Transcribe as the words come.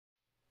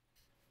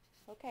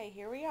Okay,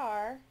 here we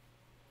are.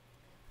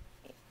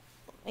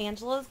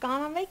 Angela's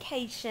gone on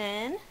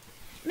vacation.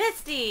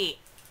 Misty,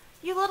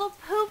 you little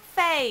poop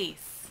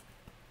face.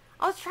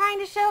 I was trying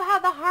to show how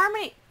the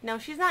harmony... No,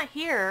 she's not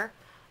here.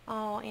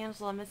 Oh,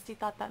 Angela, Misty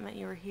thought that meant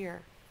you were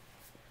here.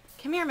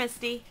 Come here,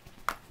 Misty.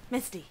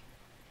 Misty,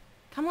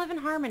 come live in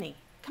harmony.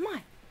 Come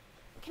on.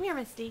 Come here,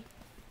 Misty.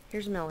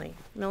 Here's Millie.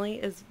 Millie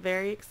is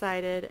very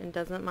excited and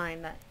doesn't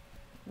mind that.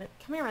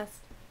 Come here, Misty.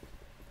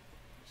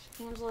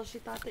 Angela, she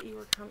thought that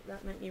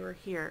that meant you were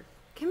here.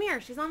 Come here,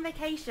 she's on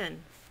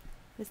vacation.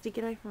 Misty,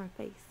 get away from my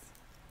face.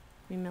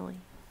 Me, Millie.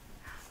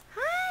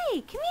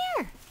 Hi, come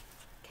here.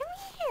 Come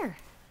here.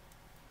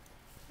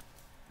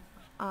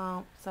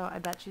 Oh, so I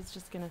bet she's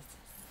just gonna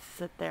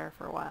sit there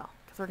for a while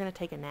because we're gonna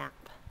take a nap.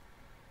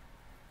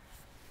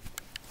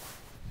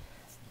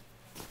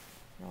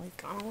 Millie's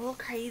gone a little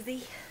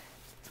crazy.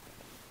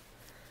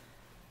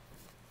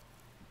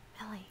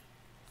 Millie,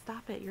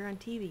 stop it. You're on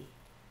TV.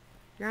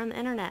 You're on the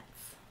internets.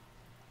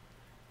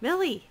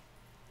 Millie!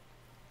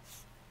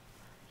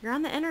 You're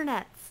on the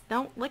internets.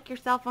 Don't lick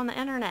yourself on the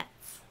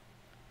internets.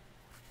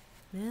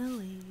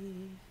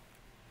 Millie.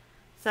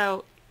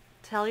 So,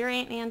 tell your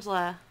Aunt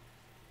Angela.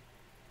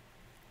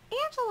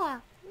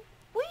 Angela!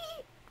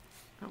 Wait!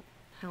 Oh,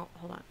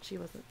 hold on. She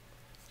wasn't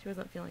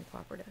feeling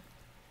cooperative.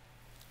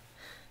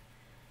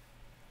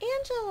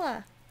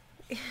 Angela!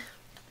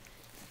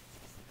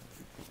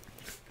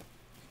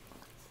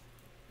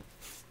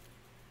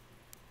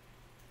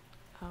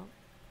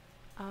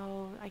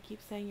 Oh, I keep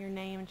saying your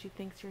name and she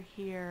thinks you're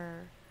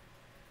here.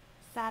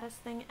 Saddest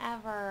thing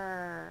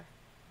ever.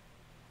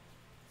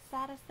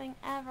 Saddest thing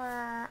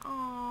ever.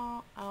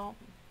 Oh,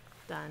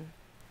 done.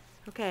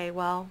 Okay,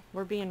 well,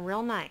 we're being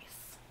real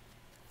nice.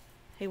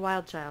 Hey,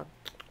 wild child.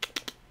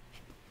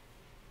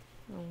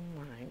 Oh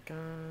my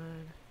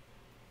God.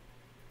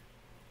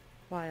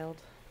 Wild.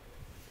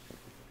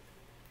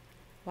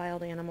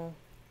 Wild animal.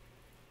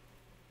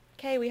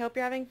 Okay, we hope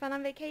you're having fun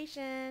on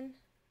vacation.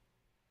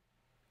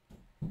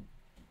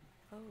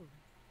 Oh,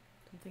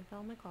 something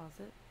fell in my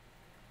closet.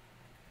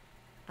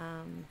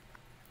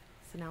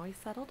 So now he's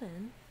settled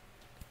in.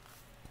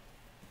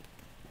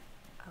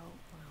 Oh,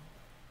 well,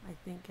 I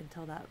think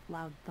until that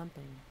loud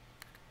thumping.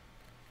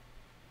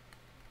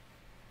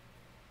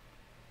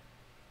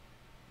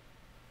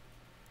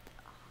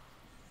 Oh,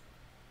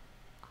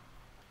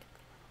 look at the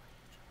little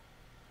angel.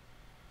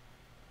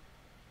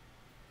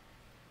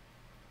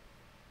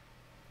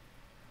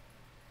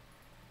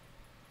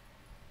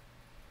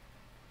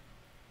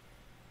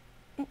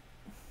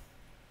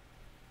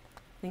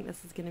 I think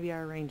this is going to be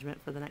our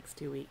arrangement for the next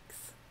 2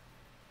 weeks.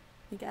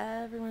 I think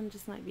everyone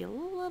just might be a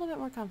little bit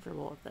more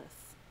comfortable with this.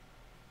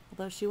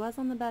 Although she was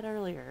on the bed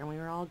earlier and we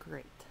were all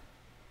great.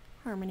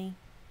 Harmony.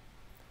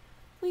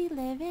 We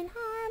live in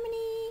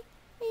harmony.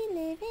 We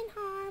live in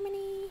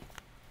harmony.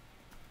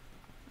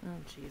 Oh,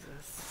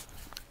 Jesus.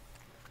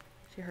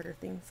 She heard her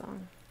theme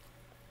song.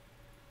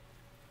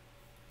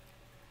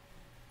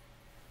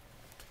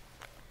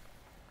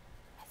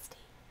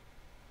 Misty.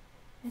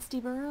 Misty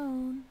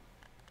Barone.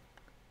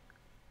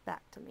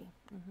 Back to me.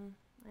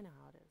 I know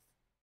how it is.